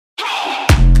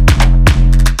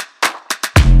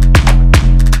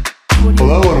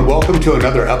Welcome to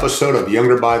another episode of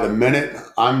Younger by the Minute.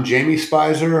 I'm Jamie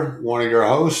Spicer, one of your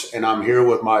hosts, and I'm here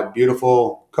with my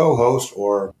beautiful co-host,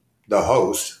 or the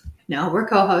host. No, we're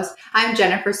co-hosts. I'm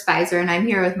Jennifer Spicer, and I'm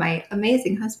here with my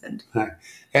amazing husband.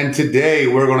 And today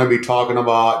we're going to be talking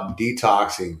about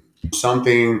detoxing,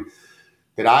 something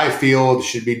that I feel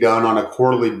should be done on a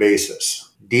quarterly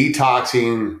basis.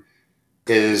 Detoxing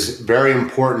is very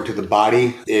important to the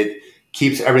body. It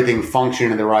keeps everything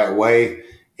functioning in the right way.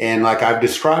 And like I've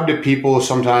described to people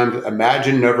sometimes,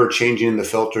 imagine never changing the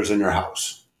filters in your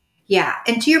house. Yeah.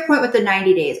 And to your point with the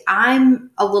 90 days, I'm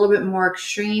a little bit more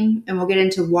extreme, and we'll get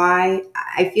into why.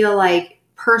 I feel like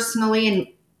personally, and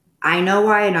I know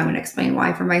why, and I'm going to explain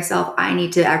why for myself, I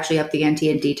need to actually up the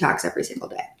ante and detox every single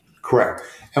day. Correct.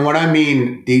 And when I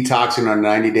mean detoxing on a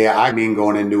 90-day, I mean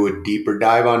going into a deeper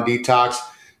dive on detox,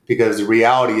 because the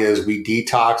reality is we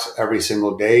detox every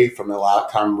single day from the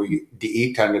last time we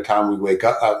eat to the time we wake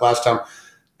up.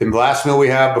 The last meal we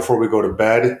have before we go to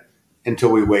bed until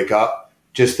we wake up,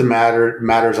 just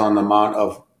matters on the amount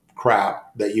of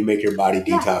crap that you make your body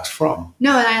detox from.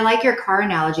 No, and I like your car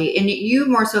analogy. And you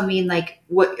more so mean like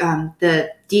what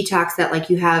the detox that like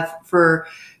you have for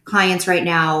clients right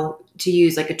now to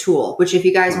use like a tool, which if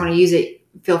you guys want to use it,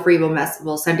 feel free,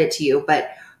 we'll send it to you.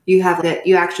 But you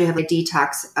actually have a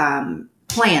detox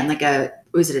plan,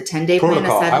 was it a 10-day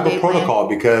protocol? plan? I have a protocol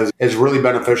because it's really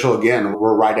beneficial. Again,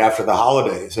 we're right after the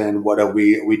holidays, and what have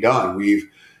we done? We've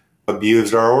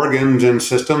abused our organs and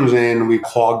systems, and we've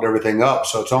clogged everything up.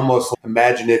 So it's almost,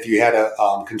 imagine if you had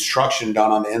a construction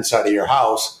done on the inside of your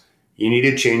house, you need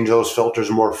to change those filters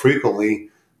more frequently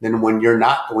than when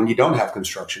you don't have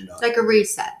construction done. Like a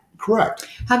reset. Correct.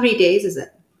 How many days is it?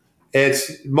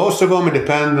 It's most of them, it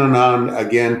depends on,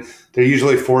 again, they're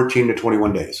usually 14 to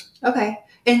 21 days. Okay.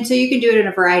 And so you can do it in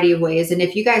a variety of ways. And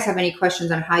if you guys have any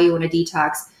questions on how you want to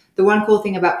detox, the one cool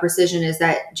thing about Precision is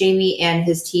that Jamie and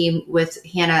his team with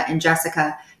Hannah and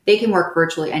Jessica, they can work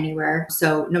virtually anywhere.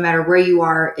 So no matter where you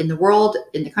are in the world,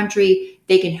 in the country,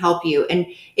 they can help you. And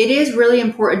it is really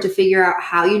important to figure out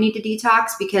how you need to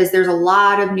detox, because there's a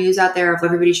lot of news out there of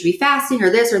everybody should be fasting or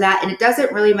this or that. And it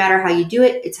doesn't really matter how you do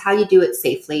it. It's how you do it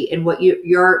safely and what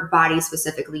your body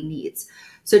specifically needs.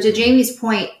 So to Jamie's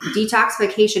point,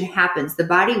 detoxification happens. The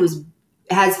body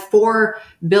has 4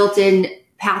 built-in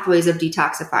pathways of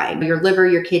detoxifying: your liver,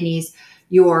 your kidneys,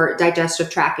 your digestive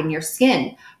tract, and your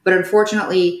skin. But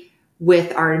unfortunately,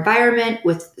 with our environment,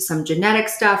 with some genetic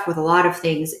stuff, with a lot of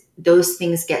things, those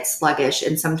things get sluggish,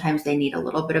 and sometimes they need a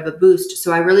little bit of a boost.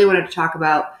 So I really wanted to talk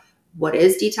about what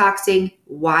is detoxing,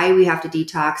 why we have to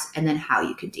detox, and then how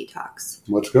you can detox.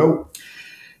 Let's go.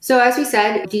 So as we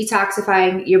said,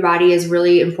 detoxifying your body is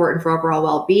really important for overall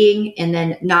well-being, and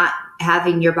then not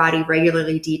having your body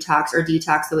regularly detox or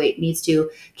detox the way it needs to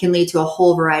can lead to a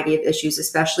whole variety of issues,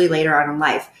 especially later on in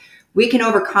life. We can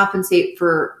overcompensate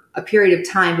for a period of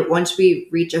time, but once we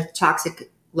reach a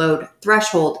toxic load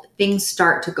threshold, things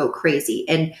start to go crazy.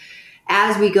 And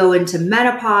as we go into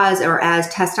menopause, or as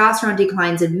testosterone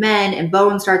declines in men and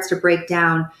bone starts to break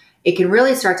down, it can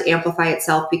really start to amplify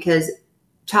itself, because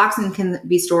toxin can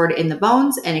be stored in the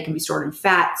bones and it can be stored in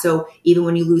fat. So even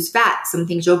when you lose fat, some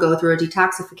things you'll go through a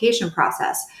detoxification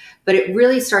process, but it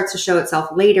really starts to show itself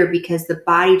later because the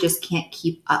body just can't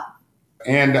keep up.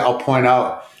 And I'll point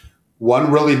out,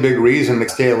 one really big reason to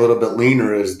stay a little bit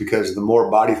leaner is because the more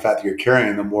body fat you're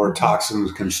carrying, the more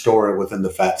toxins can store within the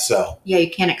fat cell. Yeah, you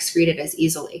can't excrete it as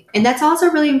easily. And that's also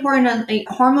really important.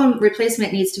 Hormone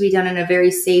replacement needs to be done in a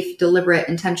very safe, deliberate,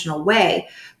 intentional way.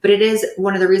 But it is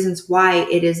one of the reasons why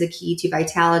it is a key to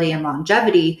vitality and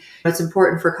longevity. It's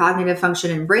important for cognitive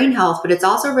function and brain health, but it's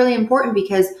also really important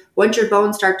because once your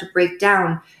bones start to break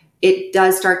down, it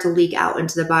does start to leak out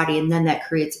into the body. And then that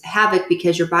creates havoc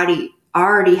because your body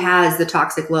already has the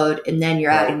toxic load, and then you're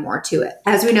adding more to it.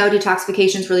 As we know,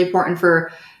 detoxification is really important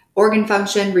for organ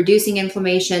function, reducing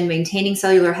inflammation, maintaining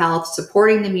cellular health,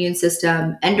 supporting the immune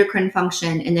system, endocrine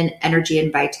function, and then energy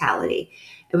and vitality.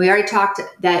 And we already talked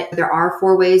that there are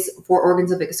 4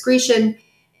 organs of excretion,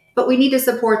 but we need to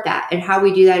support that. And how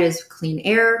we do that is clean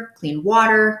air, clean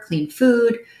water, clean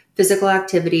food, physical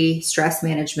activity, stress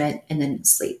management, and then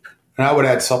sleep. And I would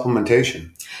add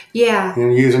supplementation. Yeah.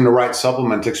 And using the right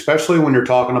supplements, especially when you're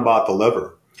talking about the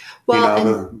liver.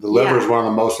 Well, the liver is one of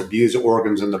the most abused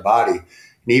organs in the body. And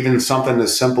even something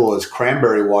as simple as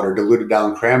cranberry water, diluted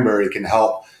down cranberry, can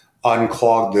help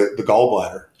unclog the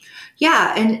gallbladder.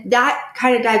 Yeah, and that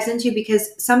kind of dives into, because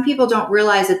some people don't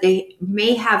realize that they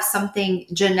may have something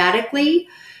genetically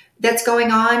that's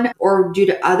going on or due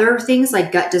to other things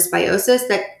like gut dysbiosis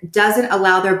that doesn't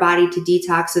allow their body to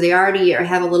detox. So they already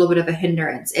have a little bit of a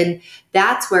hindrance. And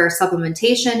that's where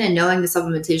supplementation and knowing the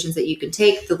supplementations that you can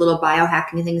take, the little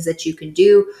biohacking things that you can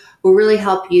do will really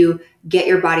help you get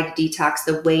your body to detox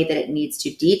the way that it needs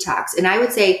to detox. And I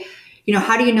would say,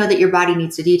 how do you know that your body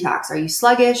needs to detox? Are you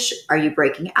sluggish? Are you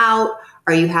breaking out?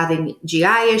 Are you having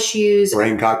GI issues?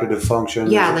 Brain cognitive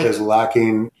function is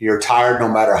lacking. You're tired no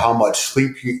matter how much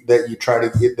sleep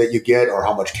that you get or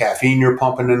how much caffeine you're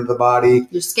pumping into the body.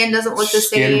 Your skin doesn't look the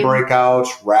same. Skin breakouts,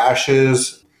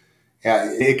 rashes. Yeah,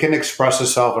 it can express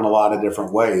itself in a lot of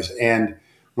different ways. And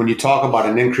when you talk about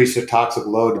an increase of toxic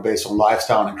load based on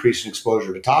lifestyle and increasing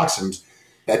exposure to toxins,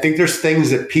 I think there's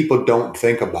things that people don't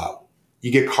think about.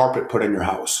 You get carpet put in your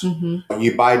house. Mm-hmm.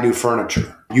 You buy new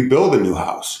furniture. You build a new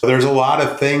house. There's a lot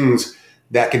of things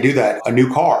that can do that. A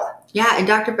new car. Yeah. And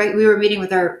Dr. Beck, we were meeting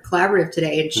with our collaborative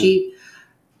today and she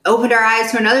opened our eyes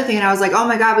to another thing. And I was like, oh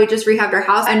my God, we just rehabbed our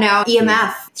house. And now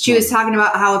EMF. She was talking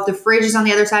about how if the fridge is on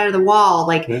the other side of the wall,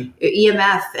 like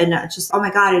EMF and just, oh my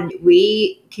God. And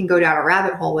we can go down a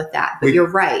rabbit hole with that. But you're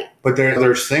right. But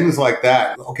there's things like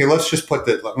that. Okay, let's just I'm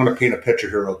going to paint a picture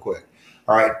here real quick.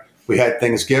 All right. We had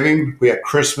Thanksgiving, we had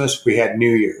Christmas, we had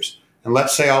New Year's. And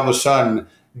let's say all of a sudden,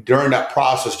 during that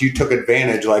process, you took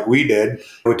advantage like we did.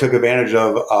 We took advantage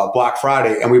of Black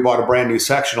Friday and we bought a brand new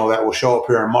sectional that will show up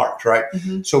here in March, right?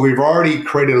 Mm-hmm. So we've already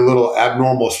created a little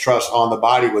abnormal stress on the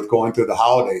body with going through the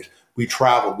holidays. We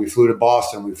traveled, we flew to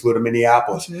Boston, we flew to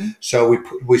Minneapolis. Mm-hmm. So we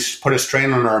put a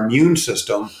strain on our immune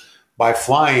system by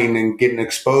flying and getting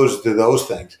exposed to those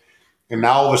things. And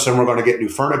now all of a sudden we're going to get new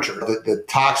furniture. The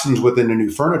toxins within the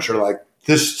new furniture, like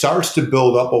this starts to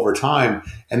build up over time.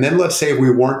 And then let's say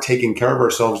we weren't taking care of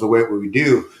ourselves the way we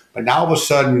do, but now all of a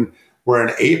sudden we're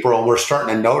in April and we're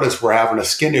starting to notice we're having a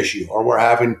skin issue or we're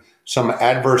having some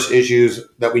adverse issues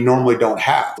that we normally don't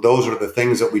have. Those are the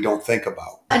things that we don't think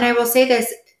about. And I will say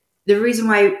this, the reason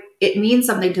why it means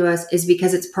something to us is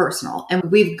because it's personal and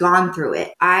we've gone through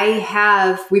it.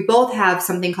 We both have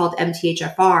something called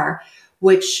MTHFR,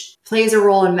 which plays a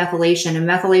role in methylation. And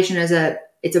methylation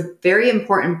it's a very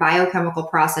important biochemical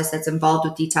process that's involved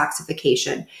with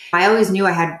detoxification. I always knew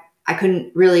I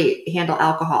couldn't really handle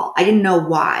alcohol. I didn't know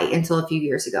why until a few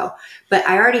years ago. But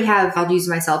I already have, I'll use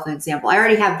myself as an example. I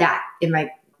already have that in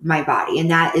my body,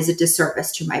 and that is a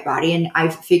disservice to my body. And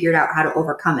I've figured out how to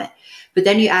overcome it. But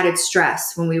then you added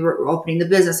stress when we were opening the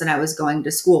business and I was going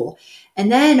to school.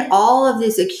 And then all of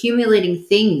these accumulating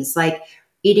things like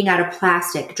eating out of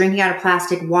plastic, drinking out of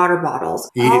plastic water bottles.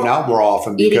 Eating out more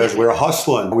often because we're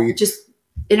hustling.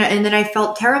 And then I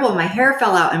felt terrible. My hair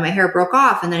fell out and my hair broke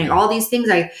off. And then all these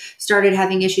things, I started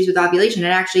having issues with ovulation.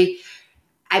 And actually,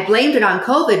 I blamed it on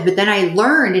COVID, but then I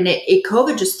learned and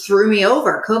COVID just threw me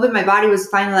over. COVID, my body was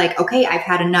finally like, okay, I've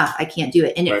had enough. I can't do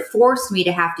it. And it forced me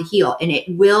to have to heal. And it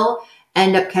will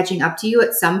end up catching up to you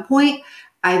at some point.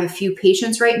 I have a few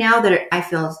patients right now that I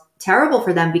feel terrible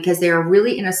for them because they are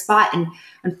really in a spot. And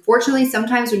unfortunately,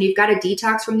 sometimes when you've got to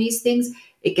detox from these things,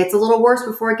 it gets a little worse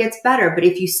before it gets better. But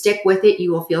if you stick with it,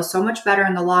 you will feel so much better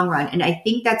in the long run. And I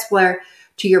think that's where,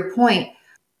 to your point,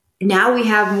 now we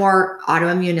have more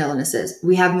autoimmune illnesses.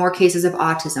 We have more cases of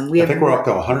autism. I think we're up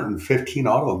to 115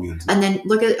 autoimmune. And then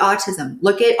look at autism.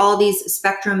 Look at all these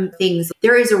spectrum things.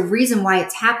 There is a reason why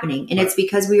it's happening. And it's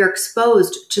because we are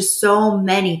exposed to so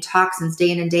many toxins day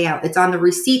in and day out. It's on the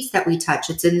receipts that we touch.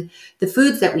 It's in the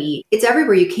foods that we eat. It's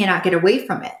everywhere. You cannot get away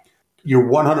from it. You're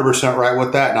 100% right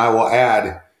with that. And I will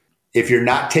add, if you're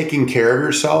not taking care of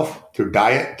yourself through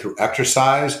diet, through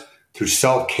exercise, through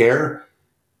self-care,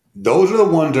 those are the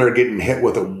ones that are getting hit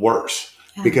with it worse.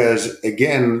 Yeah. Because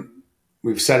again,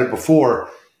 we've said it before,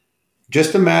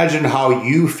 just imagine how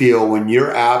you feel when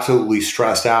you're absolutely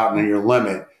stressed out and at your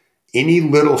limit. Any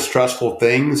little stressful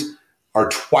things are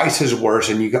twice as worse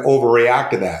and you can overreact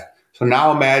to that. So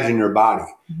now imagine your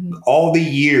body. Mm-hmm. All the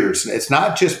years, it's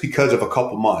not just because of a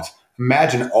couple months.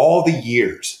 Imagine all the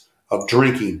years of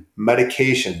drinking,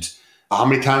 medications, how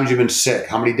many times you've been sick,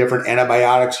 how many different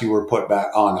antibiotics you were put back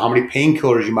on, how many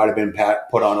painkillers you might have been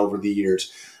put on over the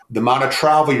years, the amount of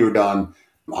travel you've done,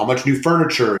 how much new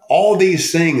furniture, all these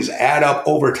things add up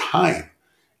over time.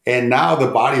 And now the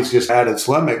body's just at its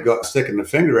limit, sticking the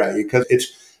finger at you because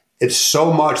it's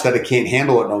so much that it can't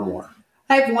handle it no more.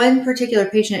 I have one particular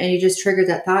patient, and you just triggered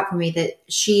that thought for me, that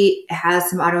she has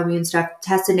some autoimmune stuff,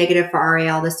 tested negative for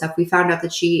RA, all this stuff. We found out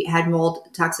that she had mold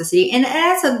toxicity. And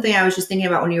that's something I was just thinking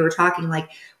about when you were talking, like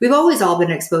we've always all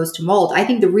been exposed to mold. I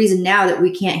think the reason now that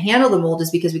we can't handle the mold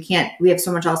is because we have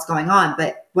so much else going on,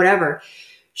 but whatever.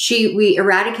 we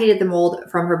eradicated the mold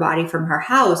from her body, from her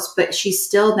house, but she's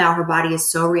still, now her body is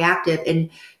so reactive, and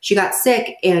she got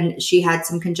sick and she had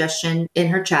some congestion in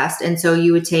her chest. And so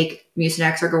you would take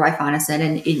Mucinex or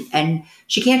guaiacol, and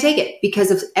she can't take it because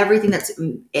of everything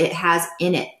it has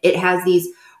in it. It has these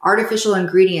artificial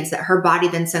ingredients that her body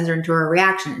then sends her into a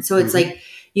reaction. And so it's like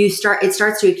it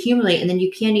starts to accumulate, and then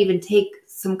you can't even take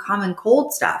some common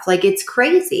cold stuff. Like, it's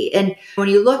crazy. And when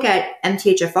you look at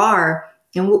MTHFR,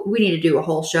 and we need to do a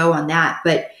whole show on that,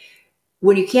 but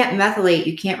when you can't methylate,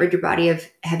 you can't rid your body of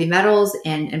heavy metals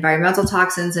and environmental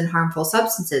toxins and harmful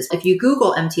substances. If you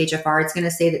Google MTHFR, it's going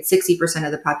to say that 60%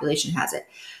 of the population has it.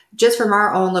 Just from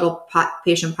our own little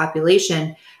patient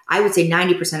population, I would say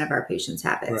 90% of our patients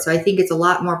have it. Right. So I think it's a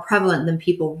lot more prevalent than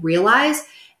people realize.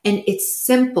 And it's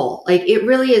simple. Like, it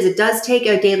really is. It does take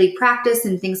a daily practice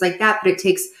and things like that, but it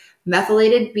takes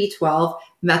methylated B12,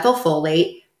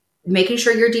 methylfolate, making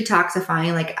sure you're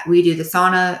detoxifying. Like, we do the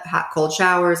sauna, hot, cold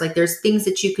showers. Like, there's things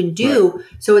that you can do. Right.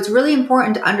 So it's really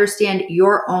important to understand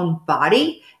your own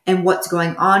body and what's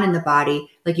going on in the body.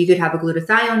 Like, you could have a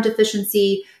glutathione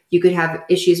deficiency. You could have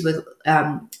issues with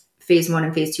phase 1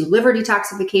 and phase 2 liver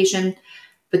detoxification.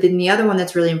 But then the other one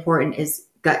that's really important is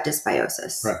gut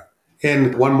dysbiosis. Right.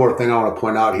 And one more thing I want to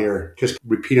point out here, just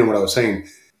repeating what I was saying.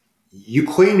 You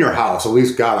clean your house, at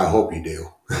least, God, I hope you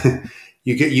do.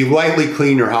 You lightly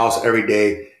clean your house every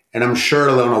day. And I'm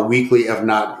sure that on a weekly, if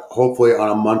not hopefully on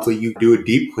a monthly, you do a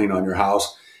deep clean on your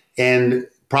house. And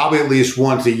probably at least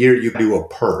once a year, you do a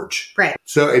purge. Right.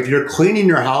 So if you're cleaning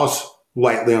your house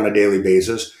lightly on a daily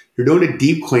basis, you're doing a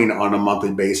deep clean on a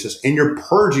monthly basis, and you're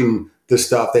purging the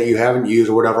stuff that you haven't used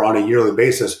or whatever on a yearly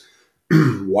basis,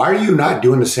 why are you not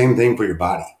doing the same thing for your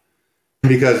body?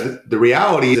 Because the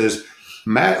reality is,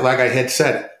 like I had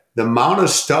said, the amount of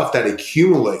stuff that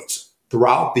accumulates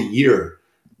throughout the year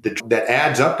that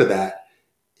adds up to that,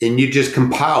 and you just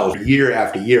compile year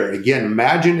after year. Again,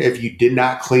 imagine if you did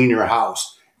not clean your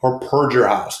house or purge your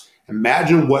house.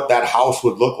 Imagine what that house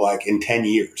would look like in 10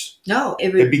 years. No,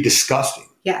 it'd be disgusting.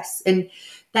 Yes. And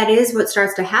that is what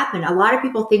starts to happen. A lot of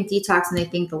people think detox and they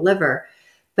think the liver,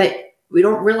 but we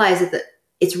don't realize that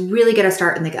it's really going to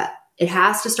start in the gut. It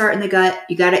has to start in the gut.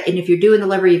 You got to, and if you're doing the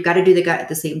liver, you've got to do the gut at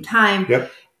the same time.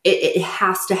 Yep. It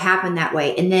has to happen that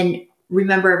way. And then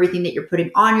remember everything that you're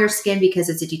putting on your skin, because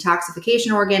it's a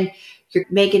detoxification organ. You're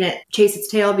making it chase its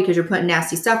tail because you're putting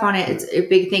nasty stuff on it. It's a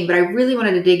big thing. But I really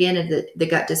wanted to dig into the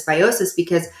gut dysbiosis,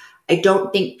 because I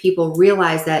don't think people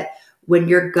realize that when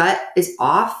your gut is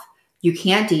off, you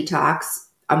can't detox,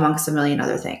 amongst a million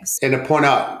other things. And to point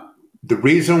out, the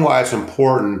reason why it's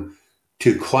important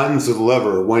to cleanse the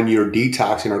liver when you're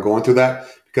detoxing or going through that,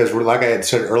 because like I had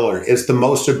said earlier, it's the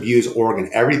most abused organ.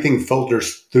 Everything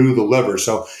filters through the liver.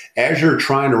 So as you're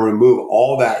trying to remove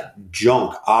all that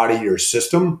junk out of your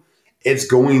system, it's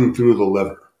going through the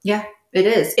liver. Yeah, it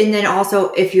is. And then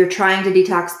also, if you're trying to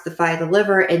detoxify the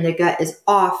liver and the gut is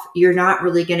off, you're not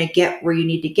really going to get where you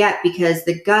need to get, because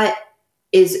the gut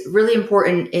is really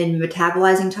important in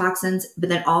metabolizing toxins, but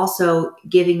then also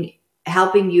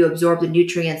helping you absorb the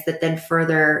nutrients that then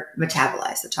further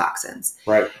metabolize the toxins.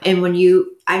 Right. And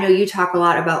I know you talk a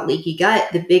lot about leaky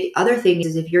gut. The big other thing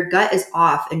is if your gut is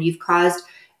off and you've caused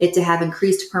it to have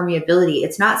increased permeability,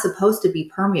 it's not supposed to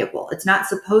be permeable. It's not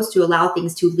supposed to allow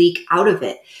things to leak out of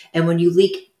it. And when you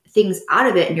leak things out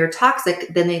of it and you're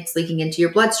toxic, then it's leaking into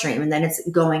your bloodstream, and then it's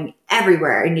going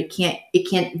everywhere, and it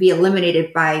can't be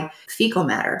eliminated by fecal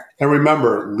matter. And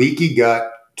remember, leaky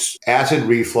gut, acid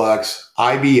reflux,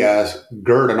 IBS,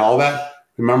 GERD, and all that.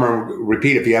 Remember,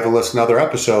 repeat, if you haven't listened to other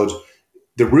episodes,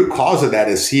 the root cause of that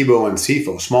is SIBO and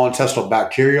SIFO, small intestinal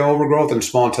bacterial overgrowth and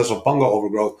small intestinal fungal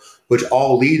overgrowth, which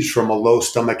all leads from a low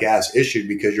stomach acid issue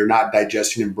because you're not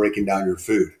digesting and breaking down your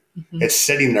food. Mm-hmm. It's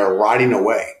sitting there rotting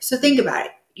away. So think about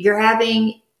it. You're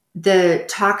having the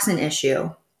toxin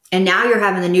issue, and now you're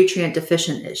having the nutrient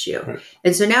deficient issue. Right.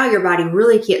 And so now your body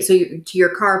really can't. So to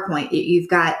your car point, you've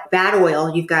got bad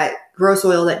oil, you've got gross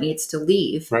oil that needs to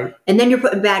leave. Right. And then you're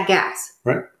putting bad gas.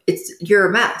 Right. You're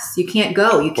a mess. You can't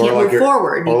go. You can't move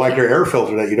forward. Or like your air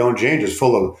filter that you don't change is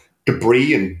full of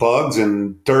debris and bugs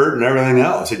and dirt and everything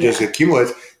else. It just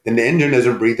accumulates. Then the engine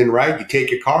isn't breathing right. You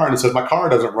take your car and it says, my car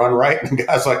doesn't run right. And the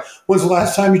guy's like, when's the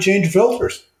last time you changed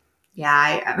filters?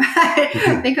 Yeah,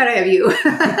 thank God I have you.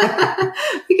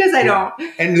 Because I don't.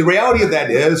 And the reality of that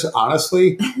is,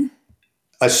 honestly,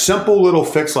 a simple little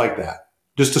fix like that,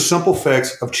 just a simple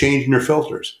fix of changing your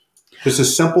filters, just a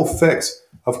simple fix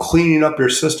of cleaning up your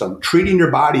system, treating your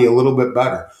body a little bit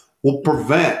better, will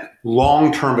prevent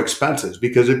long-term expenses.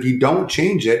 Because if you don't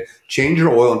change your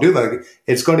oil and do that,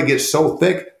 it's going to get so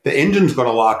thick, the engine's going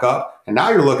to lock up. And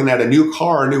now you're looking at a new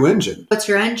car, a new engine. What's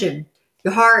your engine?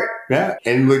 Your heart. Yeah.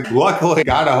 And luckily,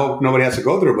 God, I hope nobody has to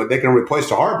go through it, but they can replace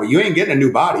the heart, but you ain't getting a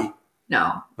new body.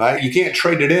 No. Right? You can't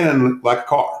trade it in like a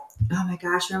car. Oh my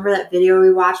gosh. Remember that video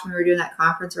we watched when we were doing that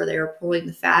conference where they were pulling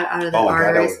the fat out of the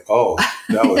arteries?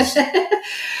 That was.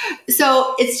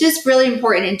 So it's just really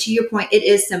important. And to your point, it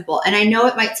is simple. And I know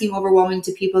it might seem overwhelming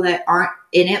to people that aren't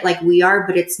in it like we are,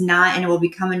 but it's not, and it will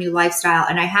become a new lifestyle.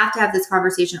 And I have to have this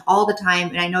conversation all the time.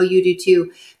 And I know you do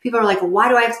too. People are like, well, why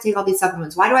do I have to take all these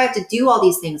supplements? Why do I have to do all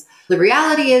these things? The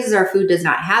reality is our food does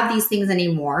not have these things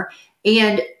anymore.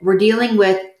 And we're dealing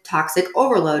with toxic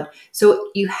overload. So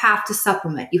you have to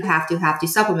supplement. You have to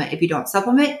supplement. If you don't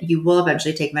supplement, you will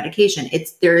eventually take medication.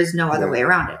 There is no other way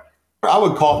around it. I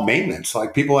would call it maintenance.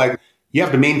 Like people like, you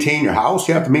have to maintain your house.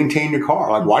 You have to maintain your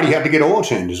car. Like, why do you have to get oil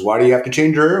changes? Why do you have to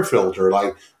change your air filter?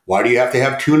 Like, why do you have to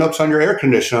have tune-ups on your air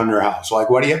conditioner on your house?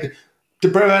 Like, why do you have to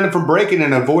prevent it from breaking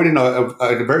and avoiding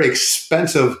a very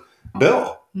expensive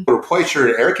bill? To replace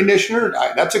your air conditioner,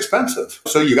 that's expensive.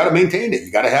 So you got to maintain it.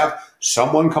 You got to have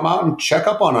someone come out and check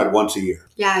up on it once a year.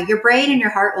 Yeah, your brain and your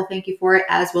heart will thank you for it,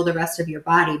 as will the rest of your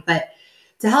body. But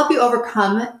to help you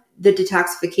overcome the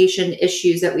detoxification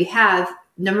issues that we have,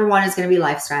 number one is going to be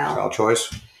lifestyle.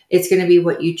 Choice. It's going to be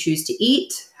what you choose to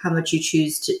eat, how much you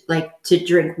choose to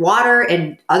drink water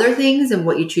and other things, and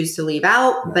what you choose to leave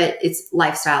out. Right. But it's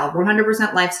lifestyle,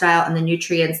 100% lifestyle, and the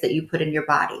nutrients that you put in your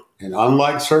body. And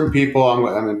unlike certain people, I'm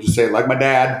going to just say, like my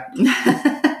dad,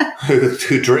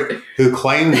 who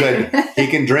claims that he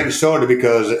can drink soda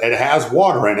because it has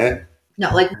water in it.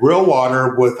 No, like real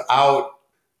water without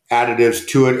additives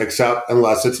to it, except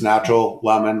unless it's natural,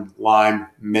 lemon, lime,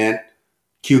 mint,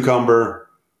 cucumber,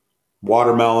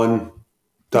 watermelon,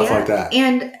 stuff like that.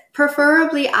 And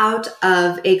preferably out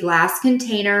of a glass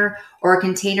container or a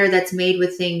container that's made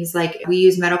with things like, we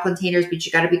use metal containers, but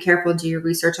you got to be careful and do your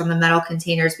research on the metal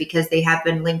containers because they have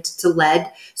been linked to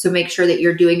lead. So make sure that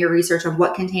you're doing your research on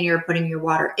what container you're putting your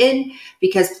water in,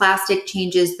 because plastic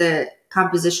changes the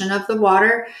composition of the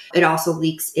water. It also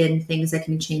leaks in things that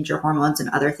can change your hormones and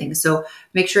other things. So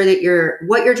make sure that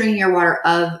what you're drinking your water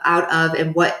out of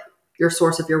and what your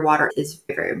source of your water is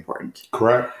very important.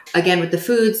 Correct. Again, with the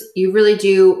foods, you really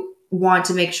do want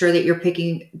to make sure that you're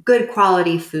picking good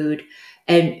quality food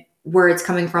and where it's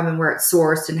coming from and where it's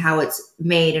sourced and how it's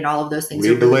made and all of those things.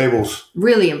 Read the labels.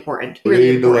 Really important.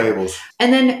 Read the labels.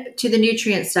 And then to the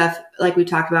nutrient stuff, like we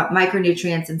talked about,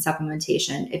 micronutrients and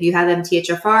supplementation. If you have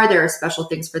MTHFR, there are special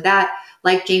things for that.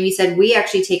 Like Jamie said, we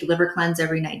actually take liver cleanse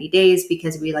every 90 days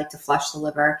because we like to flush the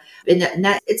liver. And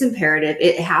that it's imperative.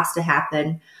 It has to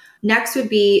happen. Next would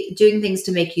be doing things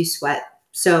to make you sweat.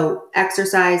 So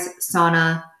exercise,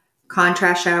 sauna,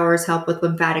 contrast showers help with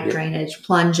lymphatic drainage,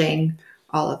 plunging,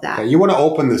 all of that. Yeah, you want to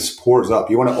open the pores up.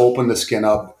 You want to open the skin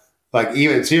up. Like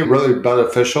it's even really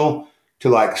beneficial to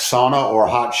like sauna or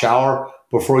hot shower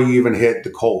before you even hit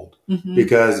the cold,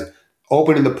 because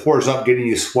opening the pores up, getting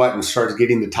you sweat and starts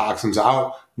getting the toxins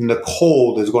out, and the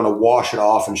cold is going to wash it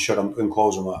off and shut them and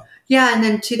close them up. Yeah, and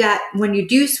then to that, when you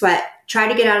do sweat, try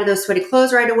to get out of those sweaty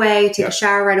clothes right away, take a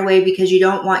shower right away, because you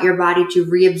don't want your body to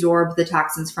reabsorb the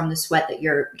toxins from the sweat that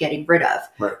you're getting rid of.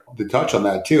 Right. To touch on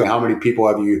that too, how many people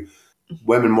have you,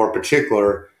 women more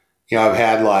particular, have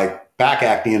had like back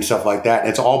acne and stuff like that?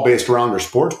 It's all based around their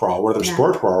sports bra, where their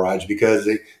sports bra rides, because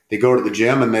they go to the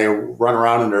gym and they run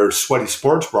around in their sweaty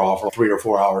sports bra for 3 or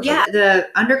 4 hours. Yeah, the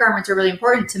undergarments are really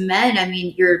important to men. I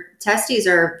mean, your testes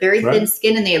are very thin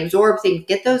skin and they absorb things.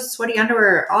 Get those sweaty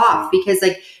underwear off, because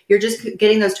like you're just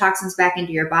getting those toxins back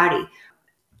into your body.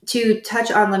 To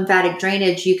touch on lymphatic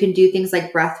drainage, you can do things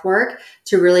like breath work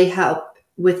to really help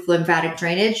with lymphatic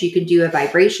drainage. You can do a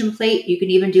vibration plate. You can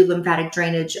even do lymphatic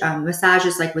drainage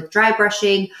massages, like with dry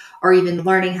brushing, or even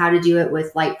learning how to do it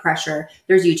with light pressure.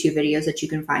 There's YouTube videos that you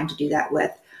can find to do that with.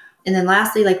 And then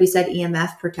lastly, like we said,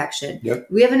 EMF protection. Yep.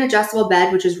 We have an adjustable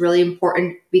bed, which is really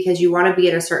important because you want to be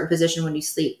at a certain position when you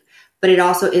sleep, but it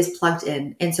also is plugged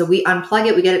in. And so we unplug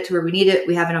it, we get it to where we need it.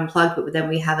 We have it unplugged, but then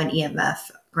we have an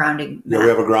EMF grounding mat. Yeah, we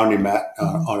have a grounding mat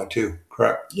on it too.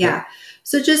 Correct. Yeah.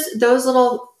 So just those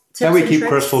little tips and we keep tricks.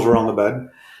 Crystals around the bed.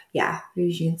 Yeah.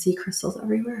 You can see crystals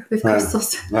everywhere. We have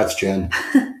crystals. That's Jen.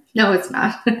 No, it's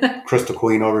not. Crystal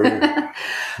Queen over here.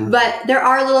 But there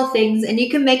are little things, and you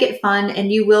can make it fun,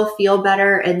 and you will feel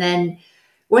better. And then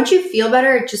once you feel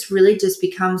better, it just really just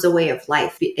becomes a way of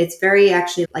life. It's very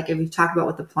actually, like we've talked about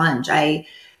with the plunge. I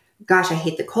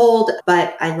hate the cold,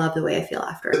 but I love the way I feel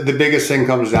after. The biggest thing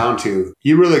comes down to,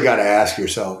 you really got to ask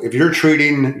yourself, if you're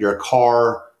treating your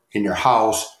car and your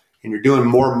house and you're doing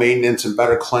more maintenance and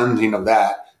better cleansing of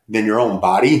that than your own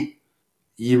body,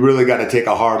 you really got to take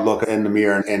a hard look in the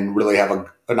mirror and really have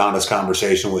an honest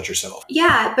conversation with yourself.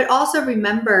 Yeah, but also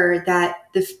remember that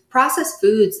the processed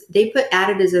foods, they put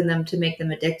additives in them to make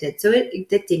them addicted. So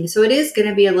it is going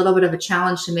to be a little bit of a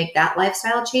challenge to make that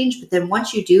lifestyle change. But then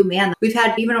once you do, man, we've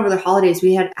had, even over the holidays,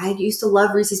 I used to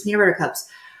love Reese's peanut butter cups.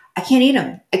 I can't eat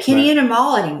them. I can't eat them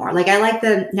all anymore. Like, I like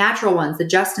the natural ones, the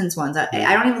Justin's ones.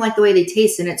 I don't even like the way they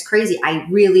taste, and it's crazy. I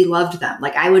really loved them.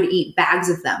 Like, I would eat bags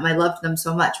of them. I loved them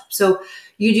so much. So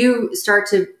you do start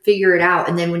to figure it out.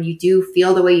 And then when you do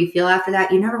feel the way you feel after that,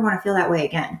 you never want to feel that way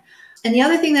again. And the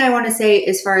other thing that I want to say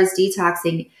as far as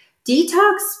detoxing,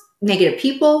 detox negative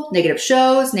people, negative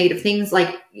shows, negative things.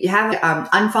 Like, you have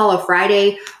unfollow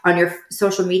Friday on your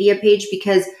social media page,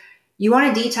 because you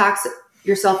want to detox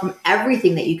yourself from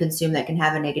everything that you consume that can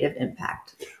have a negative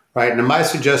impact. Right. And my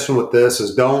suggestion with this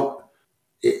is,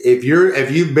 if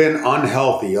you've been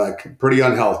unhealthy, like pretty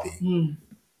unhealthy,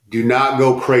 do not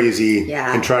go crazy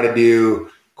and try to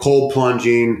do cold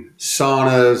plunging,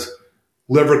 saunas,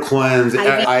 liver cleanse,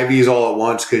 IVs all at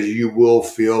once, because you will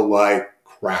feel like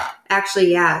crap.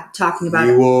 Actually, talking about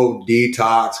you will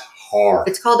detox hard.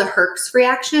 It's called a Herx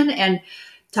reaction. And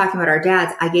talking about our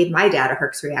dads, I gave my dad a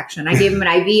Herx reaction. I gave him an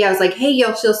IV. I was like, hey,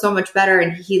 you'll feel so much better.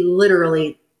 And he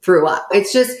literally threw up.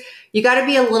 It's just, you got to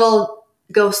be a little,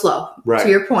 go slow, to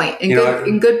your point.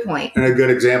 And good point. And a good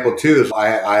example too is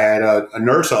I had a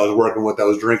nurse I was working with that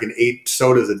was drinking 8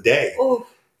 sodas a day. Ooh.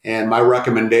 And my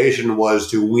recommendation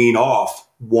was to wean off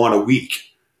 1 a week.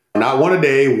 Not 1 a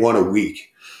day, 1 a week,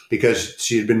 because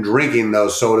she had been drinking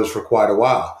those sodas for quite a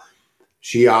while.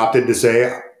 She opted to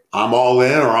say, I'm all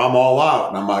in or I'm all out.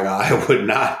 And I'm like, I would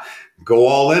not go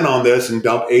all in on this and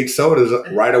dump 8 sodas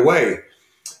right away.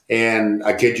 And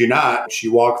I kid you not, she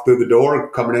walked through the door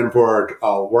coming in for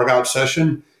a workout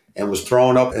session and was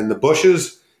throwing up in the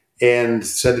bushes and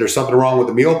said, there's something wrong with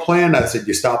the meal plan. I said,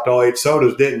 you stopped all 8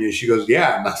 sodas, didn't you? She goes,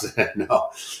 yeah. And I said,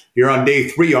 no, you're on day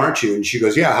 3, aren't you? And she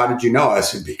goes, yeah. How did you know? I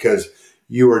said, because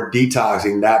you were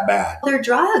detoxing that bad. They're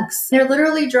drugs. They're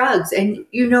literally drugs. And,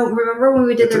 remember when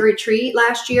we did the retreat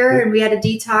last year and we had a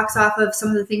detox off of some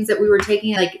of the things that we were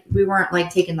taking? Like, we weren't like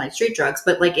taking like street drugs,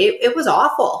 but like it was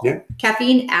awful. Yeah.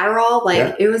 Caffeine, Adderall,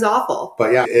 it was awful.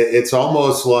 But yeah, it's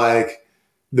almost like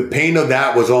the pain of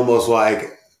that was almost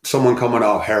like someone coming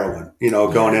off heroin,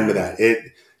 going into that.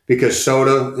 Because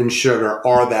soda and sugar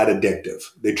are that addictive.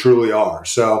 They truly are.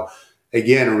 So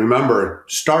again, remember,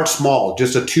 start small.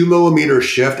 Just a 2 millimeter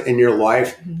shift in your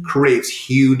life creates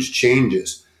huge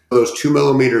changes. Those 2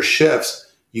 millimeter shifts,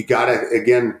 you got to,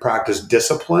 again, practice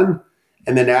discipline.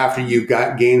 And then after you've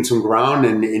gained some ground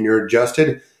and you're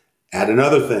adjusted, add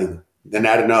another thing, then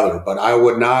add another. But I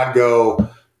would not go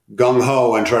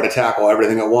gung-ho and try to tackle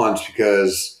everything at once,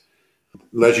 because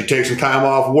unless you take some time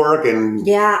off work and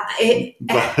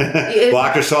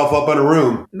lock yourself up in a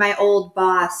room. My old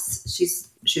boss,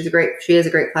 she is a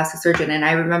great plastic surgeon. And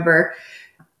I remember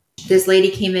this lady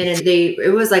came in and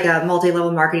it was like a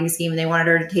multi-level marketing scheme, and they wanted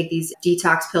her to take these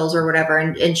detox pills or whatever.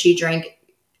 And she drank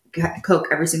Coke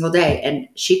every single day. And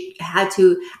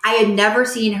I had never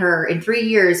seen her in 3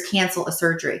 years cancel a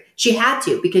surgery. She had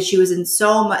to, because she was in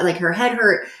so much, like her head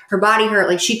hurt, her body hurt,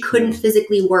 like she couldn't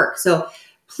physically work. So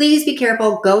please be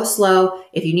careful, go slow.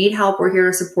 If you need help, we're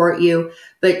here to support you,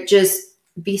 but just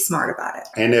be smart about it.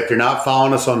 And if you're not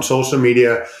following us on social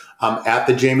media, I'm at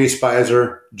the Jamie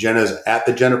Spicer. Jenna's at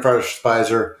the Jennifer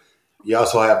Spicer. You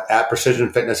also have at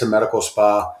Precision Fitness and Medical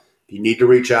Spa. If you need to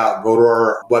reach out, go to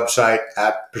our website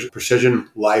at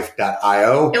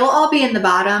precisionlife.io. It will all be in the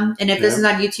bottom. And if this is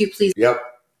on YouTube, please. Yep.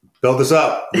 Build us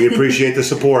up. We appreciate the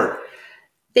support.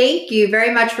 Thank you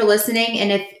very much for listening.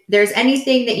 And if there's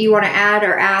anything that you want to add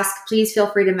or ask, please feel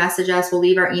free to message us. We'll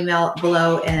leave our email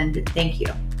below. And thank you.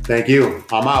 Thank you.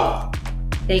 I'm out.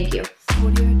 Thank you.